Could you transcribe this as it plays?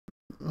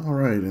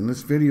Alright, in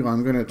this video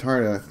I'm going to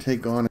try to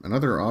take on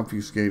another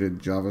obfuscated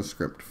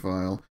JavaScript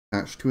file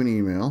attached to an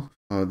email.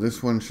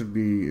 This one should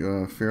be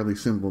fairly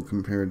simple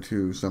compared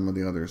to some of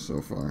the others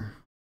so far.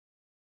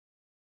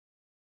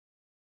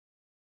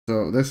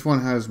 So this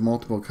one has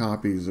multiple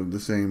copies of the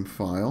same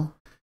file.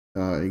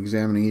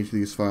 Examining each of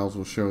these files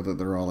will show that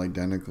they're all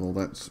identical.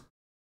 That's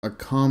a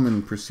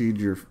common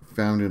procedure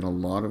found in a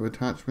lot of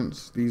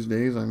attachments these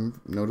days, I'm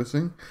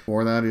noticing.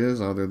 Or that is,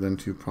 other than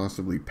to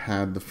possibly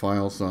pad the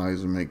file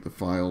size and make the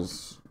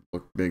files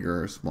look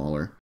bigger or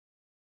smaller.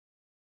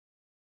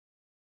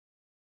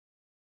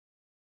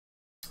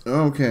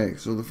 Okay,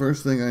 so the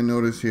first thing I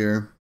notice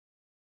here,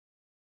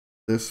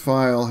 this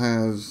file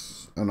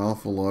has an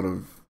awful lot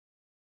of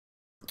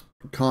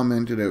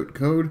commented out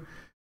code.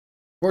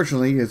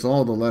 Fortunately, it's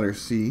all the letter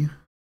C.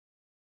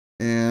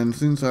 And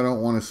since I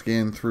don't want to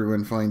scan through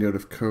and find out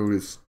if code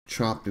is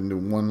chopped into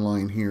one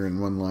line here and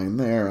one line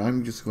there,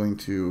 I'm just going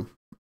to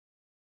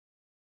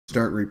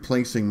start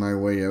replacing my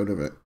way out of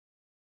it.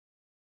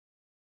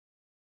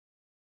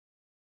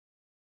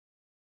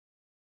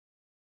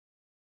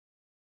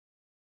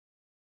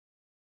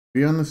 To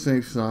be on the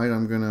safe side,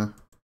 I'm going to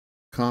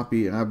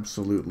copy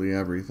absolutely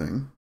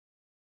everything.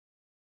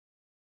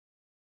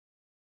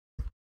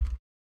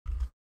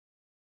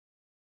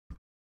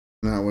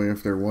 That way,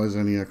 if there was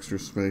any extra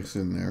space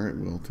in there, it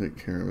will take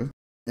care of it.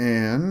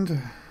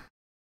 And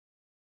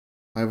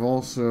I've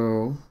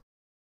also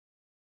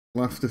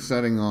left the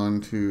setting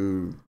on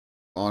to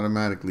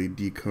automatically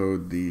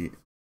decode the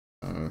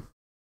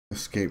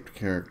escaped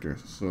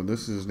characters. So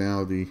this is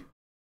now the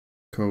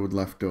code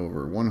left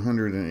over.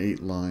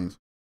 108 lines.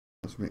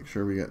 Let's make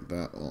sure we get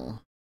that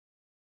all.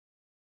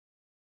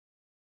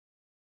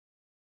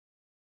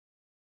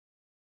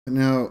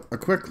 Now, a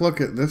quick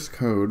look at this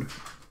code.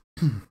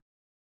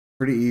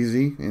 Pretty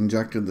easy.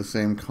 Injected the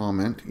same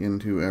comment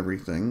into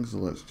everything. So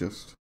let's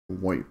just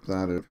wipe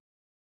that out.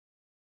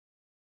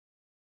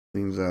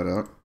 Cleans that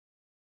up.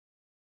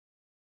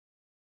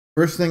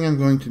 First thing I'm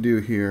going to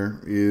do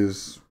here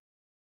is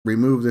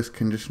remove this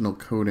conditional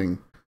coding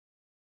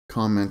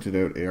commented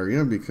out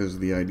area, because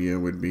the idea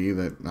would be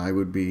that I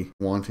would be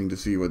wanting to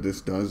see what this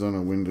does on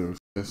a Windows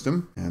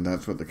system, and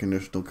that's what the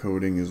conditional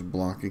coding is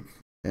blocking.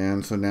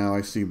 And so now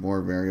I see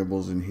more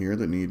variables in here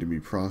that need to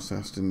be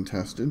processed and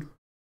tested.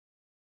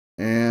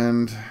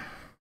 And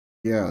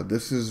yeah,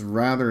 this is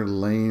rather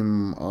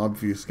lame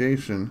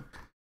obfuscation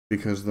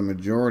because the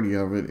majority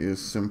of it is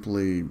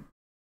simply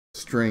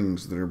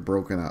strings that are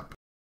broken up.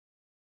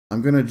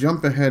 I'm going to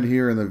jump ahead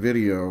here in the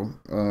video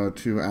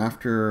to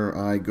after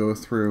I go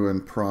through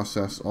and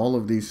process all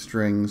of these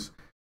strings,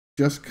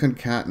 just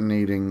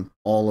concatenating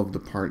all of the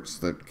parts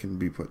that can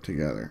be put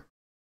together.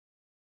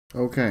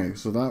 Okay,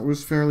 so that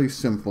was fairly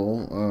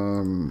simple.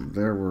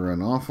 There were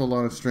an awful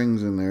lot of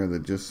strings in there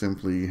that just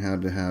simply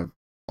had to have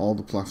all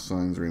the plus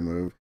signs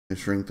removed to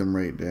shrink them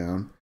right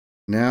down.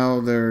 Now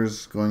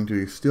there's going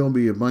to still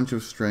be a bunch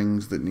of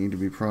strings that need to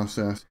be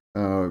processed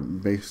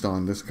based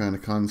on this kind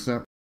of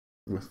concept.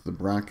 With the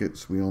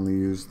brackets, we only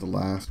use the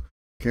last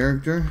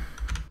character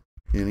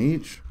in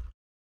each.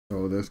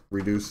 So this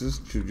reduces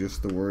to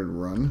just the word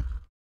run.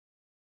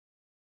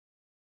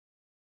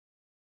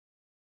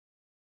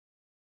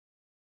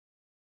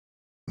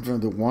 For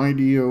the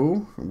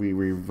YDO, we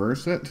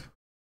reverse it.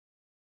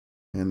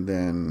 And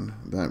then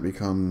that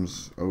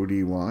becomes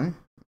ODY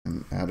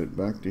and add it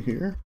back to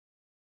here.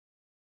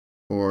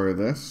 For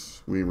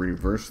this, we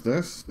reverse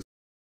this.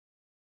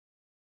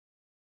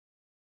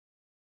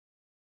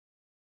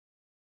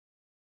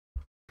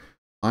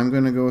 I'm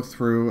going to go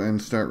through and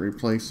start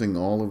replacing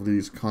all of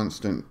these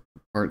constant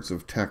parts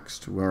of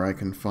text where I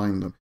can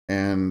find them.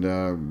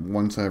 And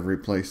once I've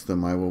replaced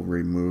them, I will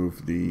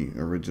remove the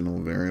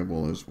original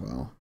variable as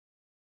well.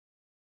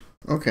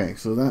 Okay,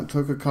 so that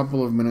took a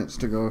couple of minutes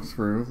to go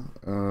through,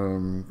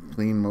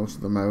 clean most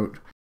of them out.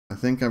 I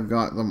think I've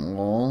got them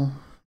all.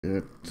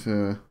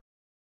 A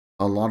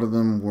lot of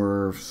them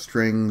were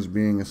strings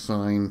being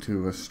assigned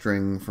to a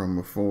string from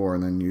before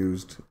and then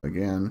used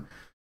again.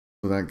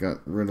 So that got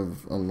rid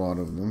of a lot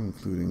of them,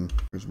 including,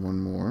 there's one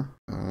more.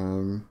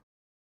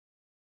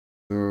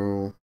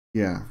 So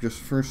yeah, just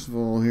first of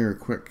all here, a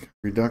quick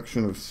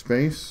reduction of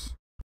space.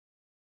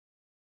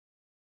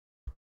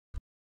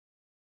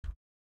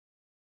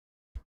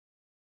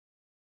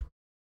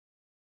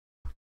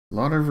 A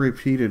lot of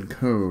repeated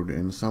code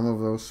in some of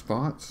those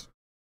spots.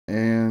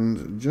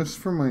 And just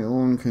for my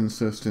own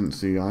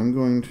consistency, I'm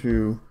going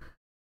to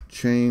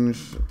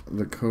change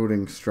the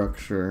coding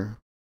structure.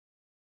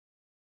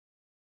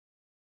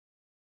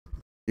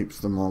 Keeps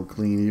them all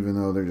clean, even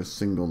though they're just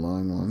single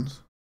line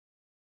ones.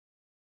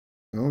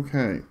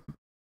 Okay.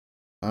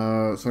 So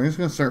I'm just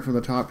going to start from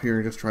the top here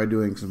and just try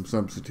doing some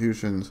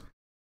substitutions.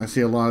 I see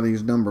a lot of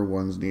these number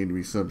ones need to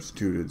be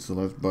substituted, so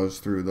let's buzz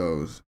through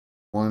those.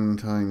 1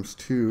 times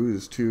 2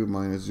 is 2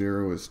 minus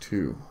 0 is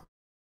 2.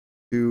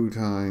 2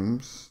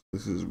 times,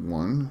 this is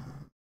 1,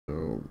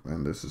 so,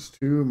 and this is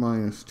 2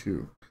 minus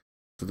 2.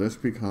 So this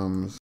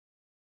becomes,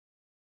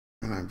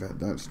 and I bet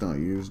that's not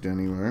used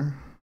anywhere.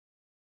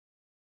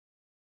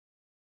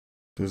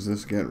 Does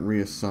this get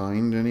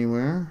reassigned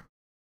anywhere?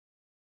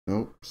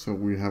 Nope, so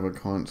we have a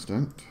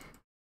constant.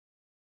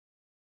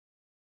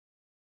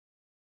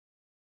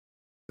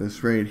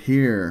 This right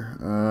here,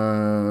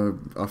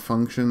 a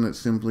function that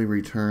simply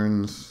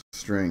returns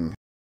string.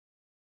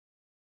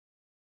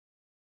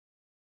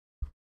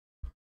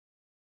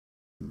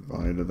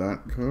 Goodbye to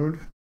that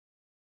code.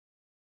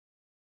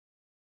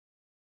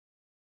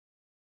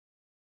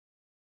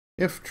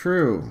 If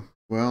true,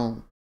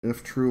 well,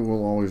 if true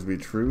will always be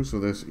true, so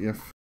this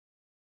if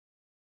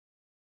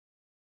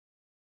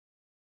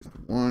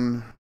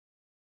 1,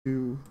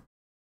 2,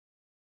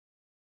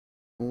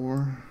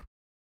 4.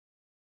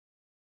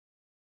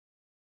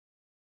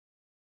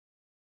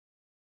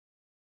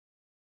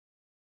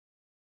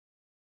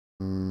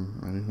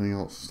 Anything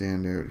else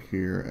stand out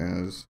here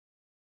as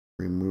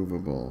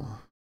removable?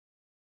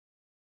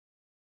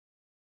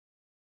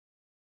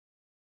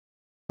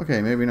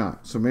 Okay, maybe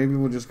not. So maybe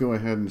we'll just go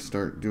ahead and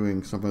start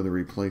doing some of the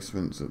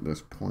replacements at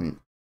this point.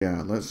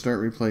 Yeah, let's start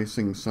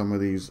replacing some of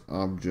these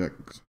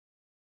objects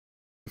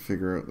to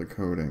figure out the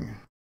coding.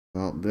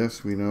 Well,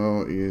 this we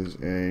know is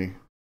a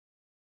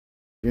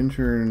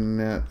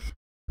internet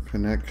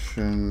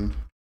connection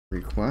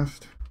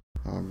request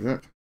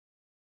object.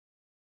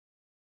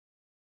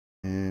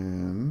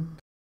 And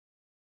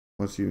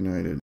what's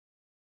united?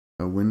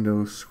 A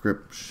Windows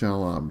script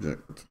shell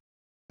object.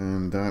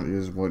 And that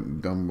is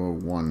what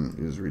Dumbo1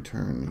 is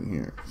returning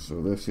here.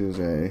 So this is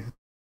a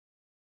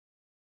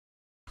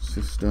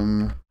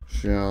system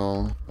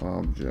shell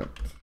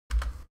object.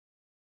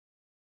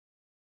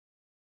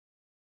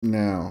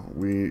 Now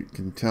we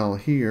can tell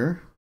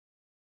here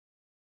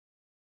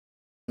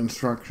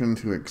instruction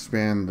to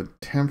expand the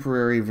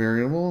temporary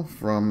variable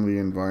from the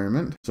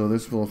environment. So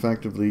this will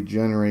effectively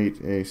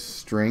generate a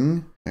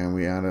string, and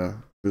we add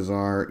a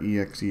bizarre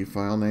exe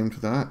file name to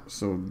that.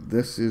 So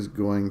this is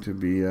going to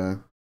be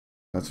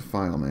that's a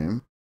file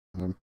name.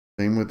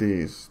 Same with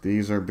these.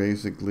 These are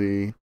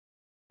basically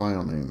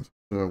file names.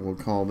 So we'll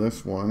call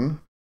this one,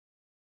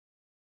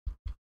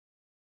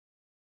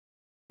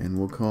 and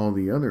we'll call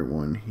the other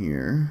one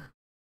here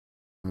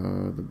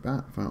the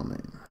bat file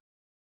name.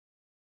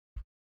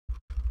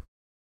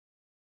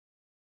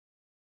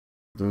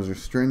 Those are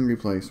string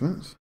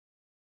replacements.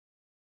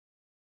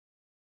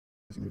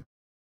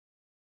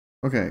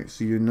 Okay,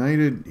 so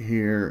united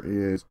here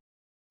is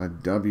a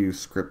W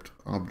script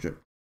object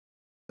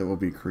that will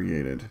be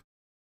created.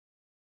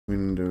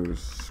 Windows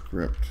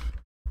script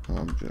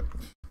object.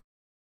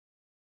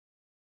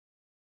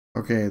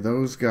 Okay,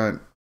 those got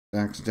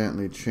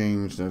accidentally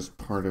changed as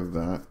part of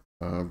that,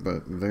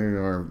 but they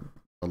are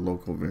a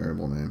local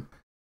variable name.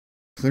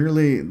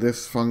 Clearly,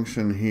 this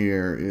function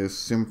here is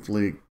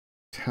simply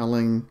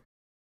telling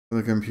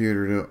the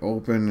computer to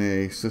open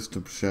a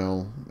system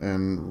shell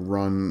and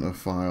run a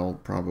file,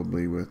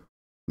 probably with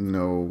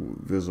no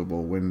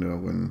visible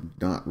window, and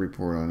not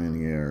report on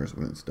any errors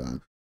when it's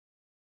done.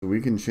 So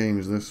we can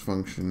change this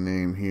function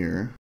name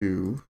here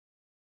to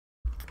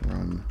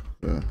run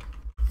the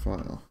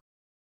file.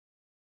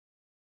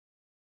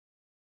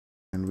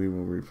 And we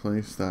will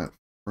replace that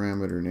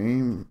parameter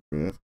name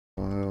with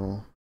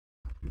file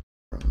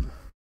run.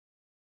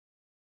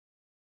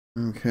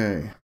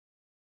 Okay.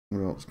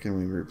 What else can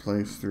we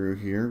replace through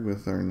here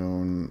with our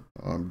known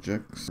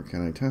objects? Or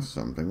can I test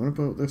something? What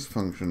about this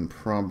function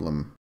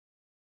problem?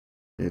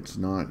 It's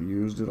not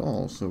used at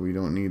all, so we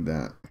don't need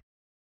that.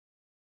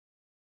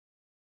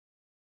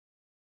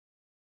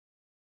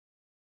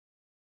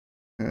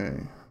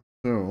 Okay,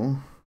 so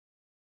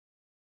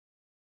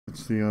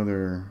what's the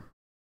other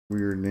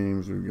weird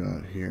names we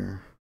got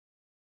here?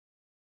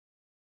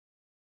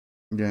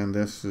 Again,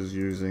 this is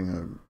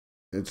using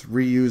it's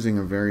reusing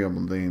a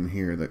variable name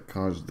here that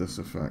caused this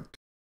effect.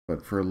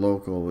 But for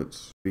local,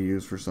 it's be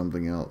used for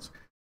something else.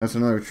 That's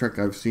another trick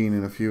I've seen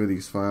in a few of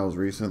these files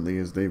recently,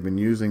 is they've been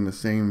using the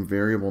same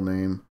variable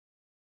name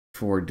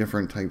for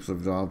different types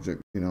of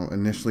objects. You know,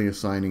 initially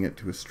assigning it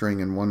to a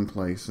string in one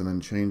place and then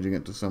changing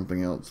it to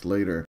something else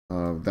later.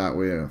 That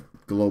way a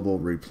global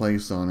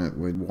replace on it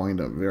would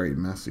wind up very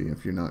messy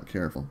if you're not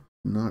careful.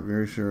 Not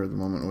very sure at the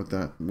moment what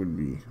that would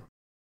be.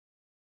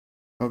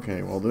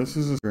 Okay, well this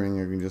is a string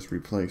I can just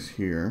replace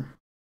here.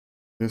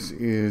 This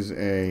is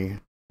a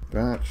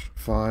batch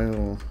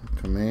file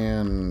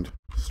command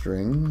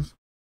strings.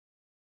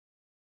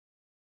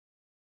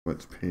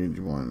 What's page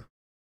 1?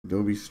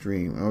 Adobe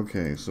Stream.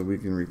 Okay, so we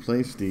can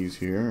replace these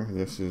here.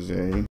 This is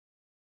a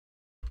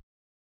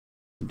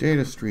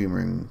data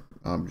streaming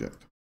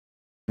object.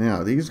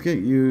 Now, these get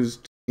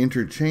used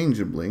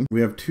interchangeably.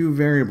 We have two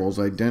variables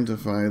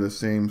identify the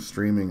same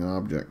streaming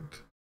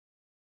object.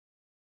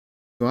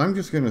 So I'm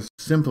just going to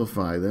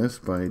simplify this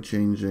by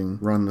changing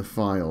run the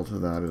file to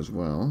that as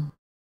well.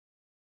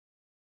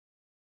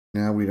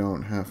 Now we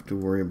don't have to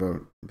worry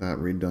about that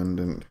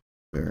redundant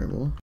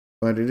variable.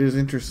 But it is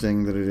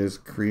interesting that it is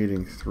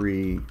creating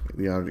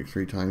the object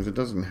 3 times. It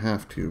doesn't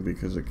have to,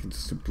 because it can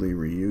simply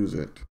reuse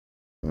it.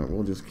 But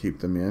we'll just keep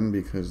them in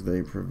because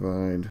they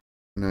provide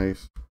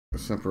nice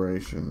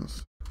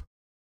separations.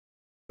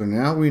 So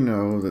now we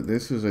know that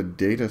this is a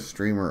data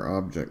streamer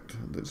object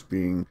that's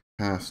being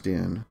passed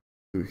in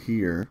to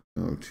here,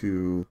 so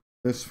to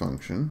this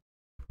function.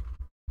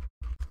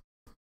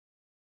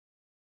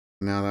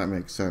 Now that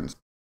makes sense.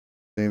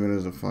 Save it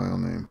as a file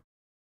name.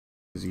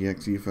 Is the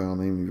exe file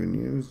name even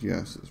used?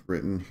 Yes, it's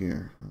written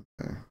here.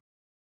 Okay.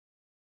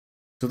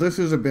 So this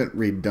is a bit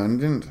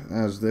redundant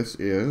as this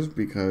is,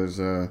 because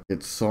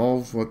it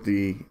solves what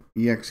the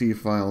exe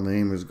file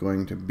name is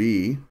going to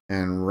be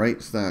and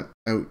writes that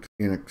out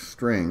in a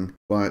string,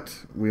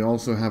 but we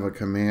also have a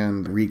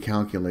command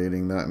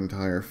recalculating that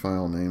entire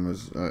file name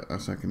as a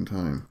second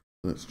time.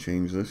 Let's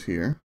change this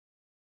here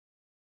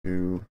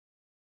to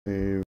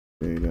save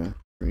data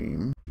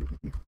stream.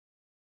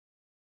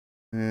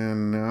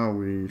 And now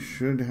we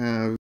should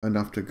have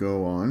enough to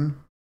go on.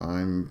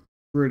 I'm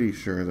pretty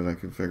sure that I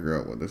can figure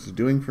out what this is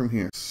doing from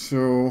here.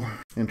 So,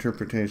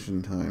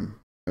 interpretation time.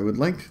 I would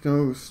like to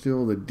know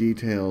still the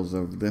details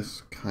of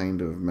this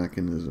kind of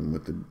mechanism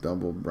with the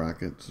double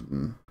brackets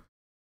and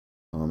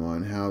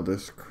on how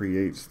this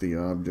creates the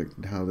object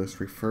and how this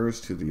refers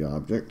to the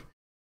object.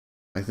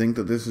 I think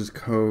that this is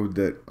code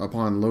that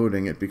upon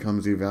loading it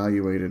becomes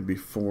evaluated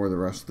before the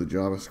rest of the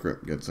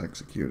JavaScript gets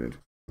executed,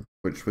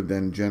 which would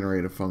then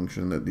generate a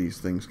function that these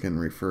things can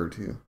refer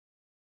to.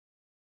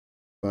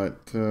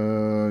 But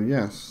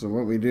yes, so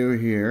what we do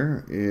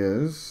here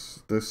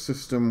is the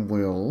system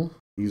will,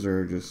 these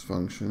are just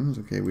functions.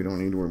 Okay, we don't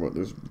need to worry about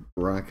this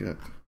bracket.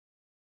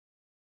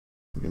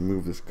 We can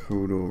move this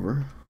code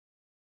over.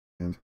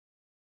 And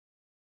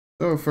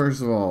so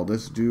first of all,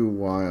 this do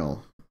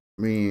while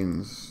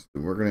means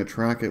that we're going to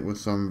track it with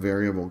some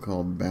variable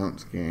called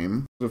bounce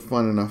game. It's a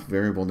fun enough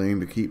variable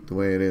name to keep the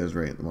way it is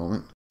right at the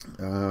moment.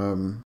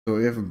 So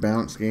if a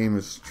bounce game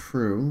is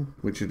true,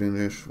 which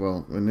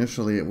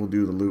initially it will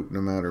do the loop no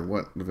matter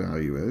what the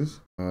value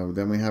is.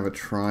 Then we have a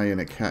try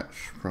and a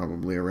catch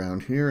probably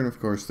around here, and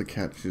of course the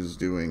catch is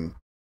doing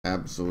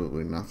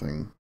absolutely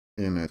nothing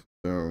in it,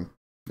 so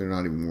they're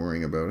not even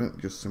worrying about it,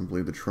 just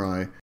simply the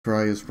try.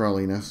 Try is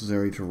probably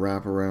necessary to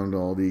wrap around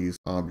all these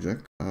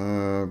objects.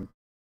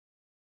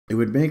 It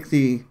would make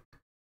the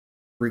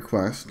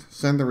request,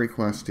 send the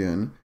request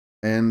in,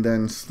 and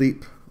then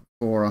sleep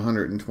for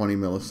 120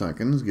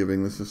 milliseconds,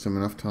 giving the system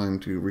enough time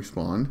to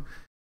respond.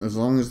 As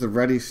long as the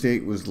ready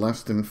state was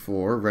less than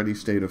 4, ready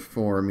state of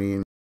 4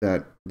 means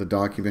that the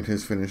document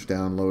has finished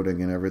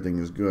downloading and everything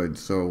is good.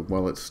 So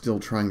while it's still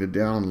trying to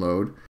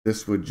download,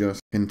 this would just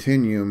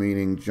continue,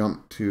 meaning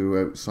jump to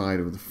outside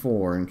of the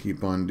 4 and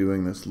keep on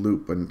doing this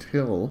loop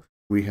until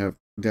we have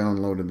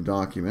downloaded the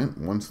document.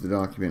 Once the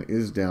document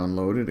is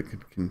downloaded, it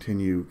could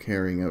continue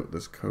carrying out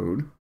this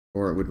code.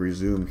 Or it would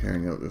resume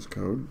carrying out this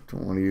code.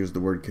 Don't want to use the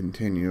word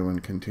continue,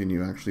 and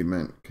continue actually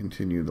meant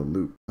continue the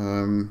loop.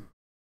 We're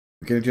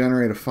going to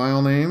generate a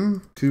file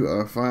name,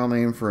 a file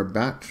name for a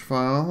batch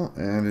file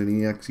and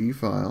an exe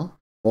file,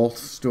 both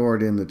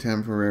stored in the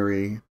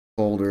temporary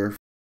folder.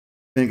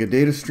 Make a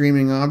data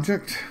streaming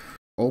object,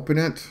 open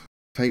it.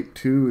 Type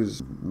 2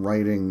 is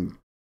writing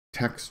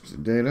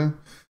text data,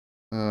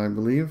 I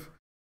believe.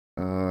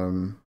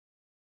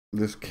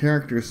 This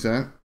character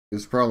set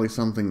is probably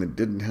something that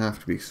didn't have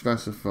to be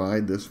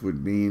specified. This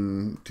would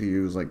mean to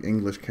use like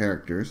English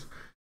characters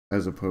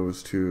as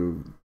opposed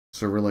to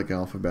Cyrillic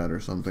alphabet or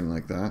something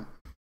like that.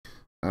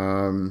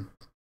 And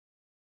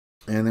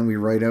then we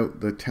write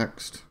out the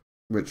text,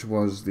 which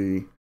was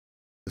the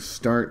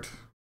start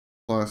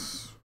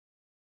plus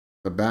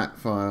the bat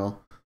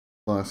file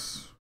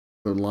plus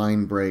the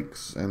line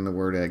breaks and the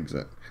word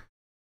exit.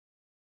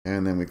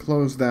 And then we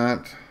close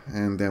that,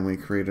 and then we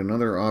create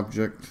another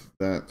object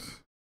that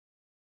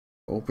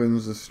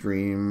opens the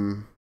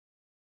stream,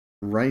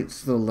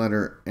 writes the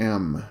letter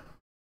M,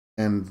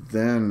 and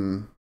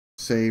then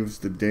saves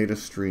the data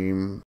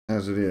stream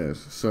as it is.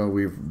 So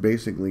we've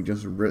basically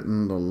just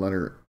written the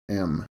letter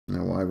M.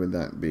 Now why would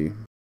that be?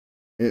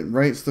 It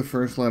writes the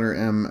first letter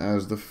M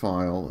as the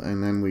file,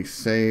 and then we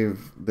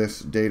save this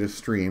data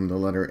stream, the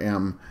letter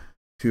M,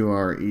 to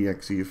our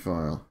exe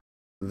file.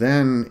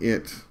 Then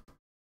it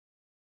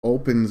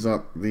opens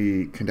up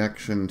the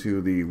connection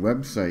to the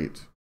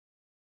website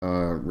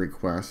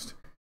request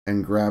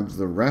and grabs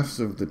the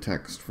rest of the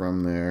text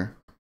from there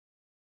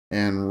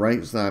and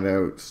writes that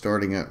out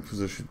starting at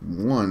position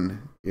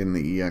 1 in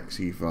the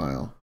exe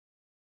file.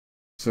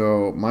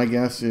 So my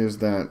guess is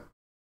that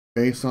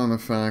based on the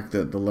fact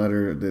that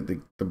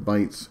the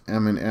bytes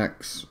M and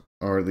X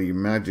are the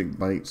magic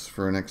bytes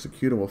for an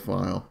executable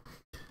file,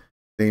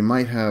 they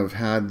might have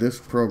had this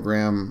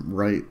program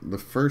write the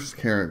first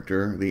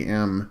character, the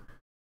M,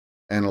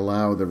 and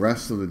allow the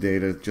rest of the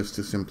data just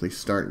to simply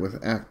start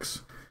with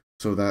X,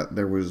 so that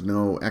there was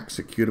no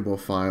executable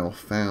file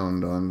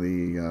found on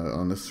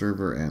the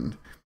server end.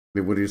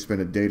 It would have just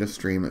been a data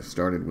stream that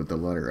started with the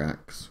letter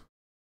X.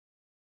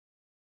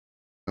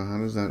 So how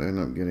does that end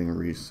up getting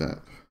reset?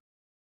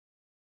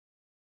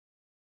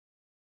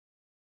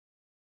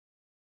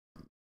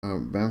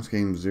 Bounce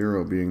game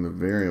 0 being the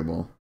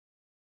variable.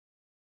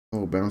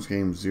 Oh, bounce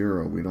game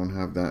 0, we don't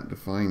have that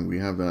defined. We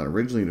have that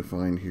originally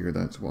defined here,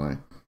 that's why.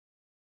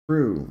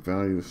 True,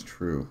 value is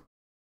true.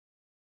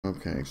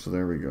 Okay, so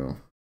there we go.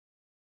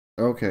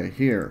 Okay,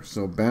 here,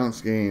 so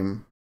bounce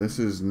game, this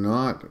is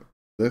not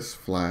this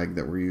flag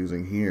that we're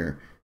using here.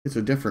 It's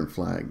a different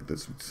flag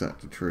that's set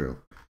to true.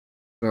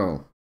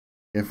 So,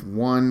 if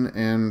 1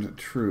 and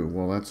true,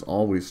 well, that's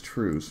always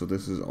true, so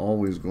this is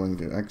always going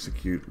to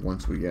execute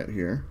once we get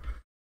here.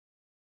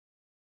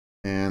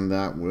 And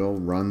that will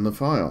run the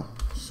file.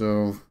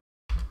 So,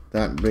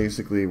 that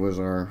basically was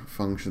our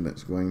function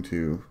that's going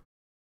to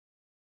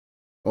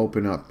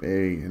open up a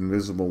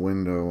invisible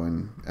window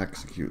and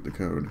execute the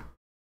code.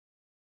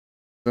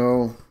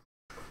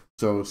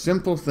 So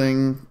simple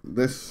thing,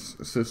 this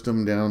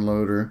system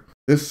downloader.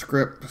 This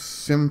script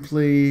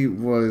simply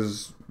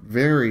was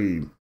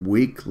very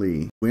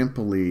weakly,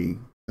 wimpily,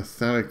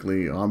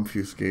 pathetically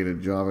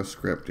obfuscated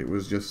JavaScript. It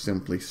was just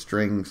simply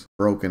strings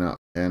broken up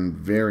and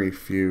very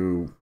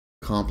few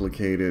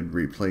complicated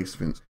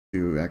replacements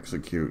to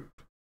execute.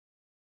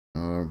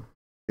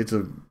 It's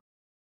a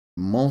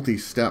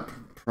multi-step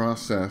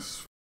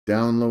process,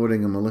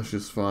 downloading a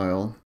malicious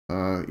file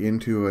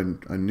into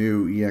a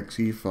new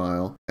exe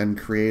file and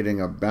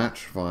creating a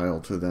batch file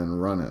to then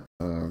run it.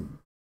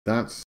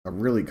 That's a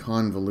really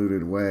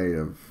convoluted way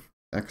of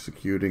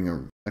executing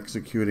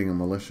a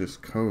malicious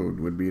code,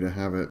 would be to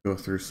have it go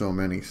through so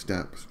many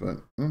steps, but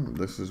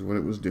this is what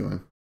it was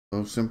doing.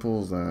 So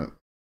simple as that.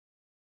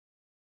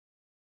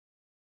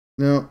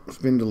 No, it's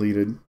been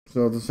deleted.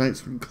 So the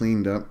site's been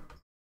cleaned up.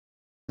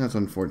 That's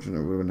unfortunate.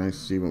 It would have been nice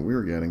to see what we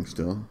were getting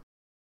still.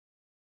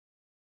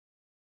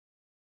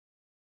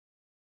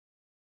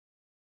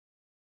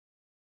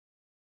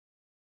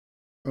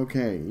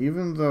 Okay,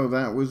 even though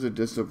that was a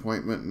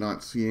disappointment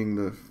not seeing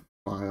the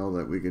file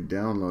that we could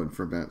download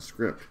from that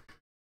script,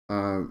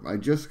 I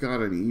just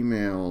got an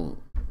email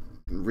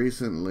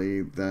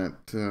recently that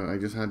I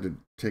just had to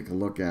take a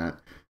look at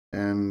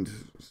and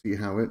see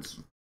how its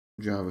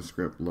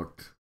JavaScript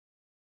looked.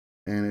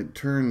 And it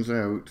turns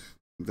out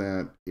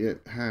that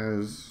it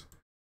has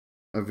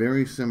a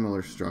very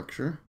similar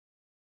structure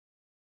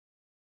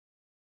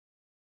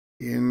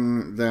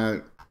in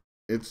that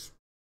it's,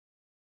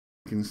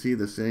 you can see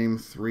the same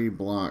 3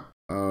 block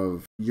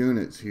of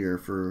units here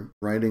for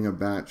writing a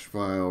batch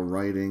file,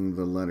 writing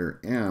the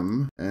letter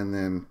M, and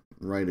then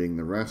writing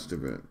the rest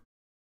of it.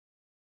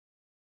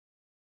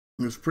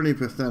 It's pretty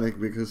pathetic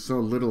because so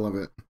little of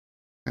it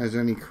has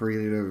any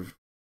creative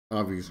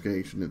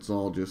obfuscation. It's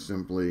all just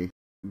simply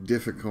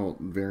difficult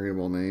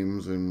variable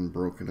names and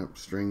broken up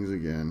strings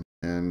again,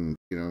 and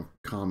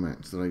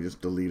comments that I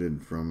just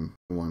deleted from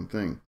the one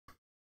thing.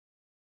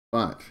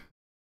 But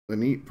the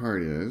neat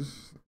part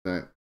is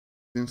that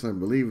since I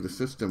believe the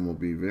system will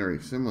be very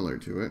similar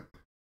to it,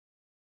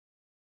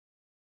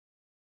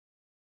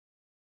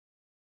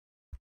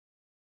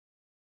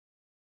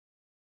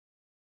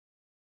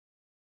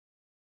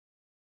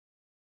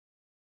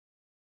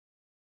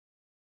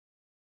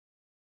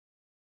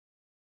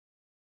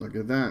 look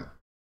at that.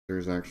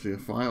 There's actually a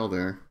file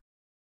there.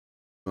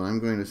 So I'm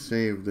going to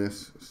save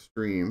this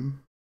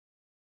stream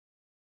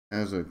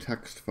as a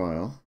text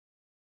file.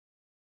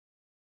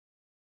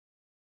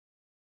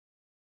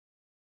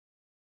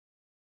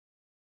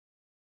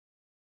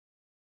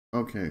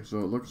 Okay, so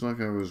it looks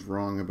like I was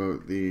wrong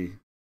about the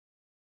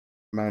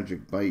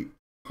magic byte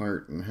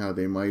part and how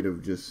they might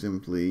have just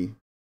simply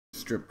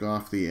stripped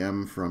off the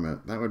M from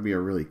it. That would be a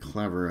really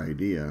clever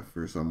idea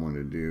for someone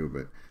to do,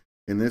 but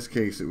in this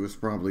case it was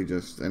probably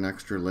just an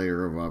extra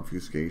layer of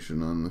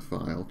obfuscation on the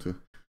file to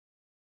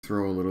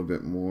throw a little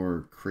bit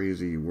more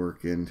crazy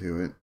work into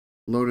it.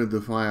 Loaded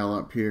the file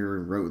up here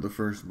and wrote the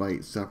first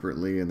byte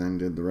separately and then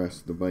did the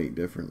rest of the byte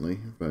differently,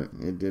 but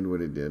it did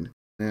what it did.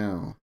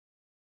 Now,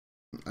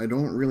 I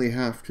don't really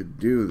have to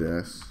do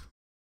this,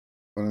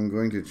 but I'm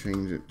going to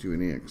change it to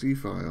an exe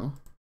file.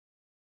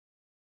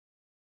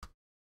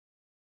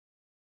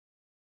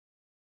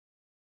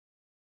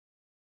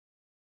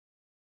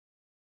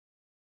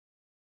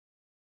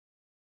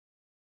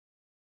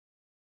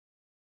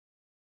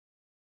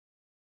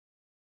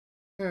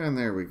 And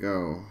there we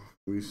go.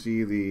 We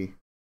see the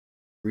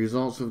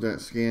results of that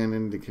scan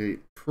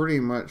indicate pretty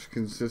much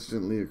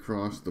consistently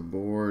across the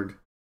board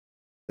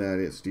that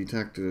it's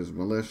detected as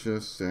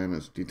malicious, and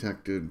it's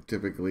detected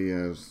typically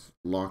as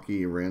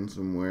locky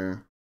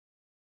ransomware,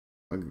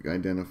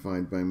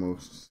 identified by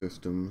most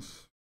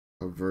systems,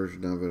 a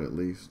version of it at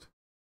least.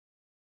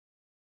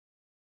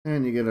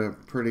 And you get a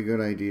pretty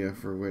good idea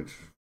for which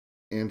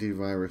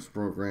antivirus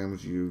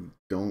programs you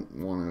don't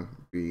want to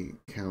be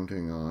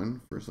counting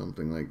on for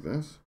something like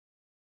this.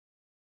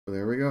 So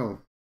there we go.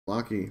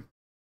 Locky.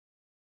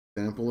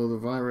 Sample of the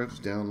virus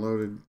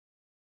downloaded.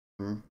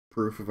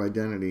 Proof of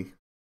identity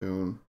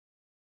shown.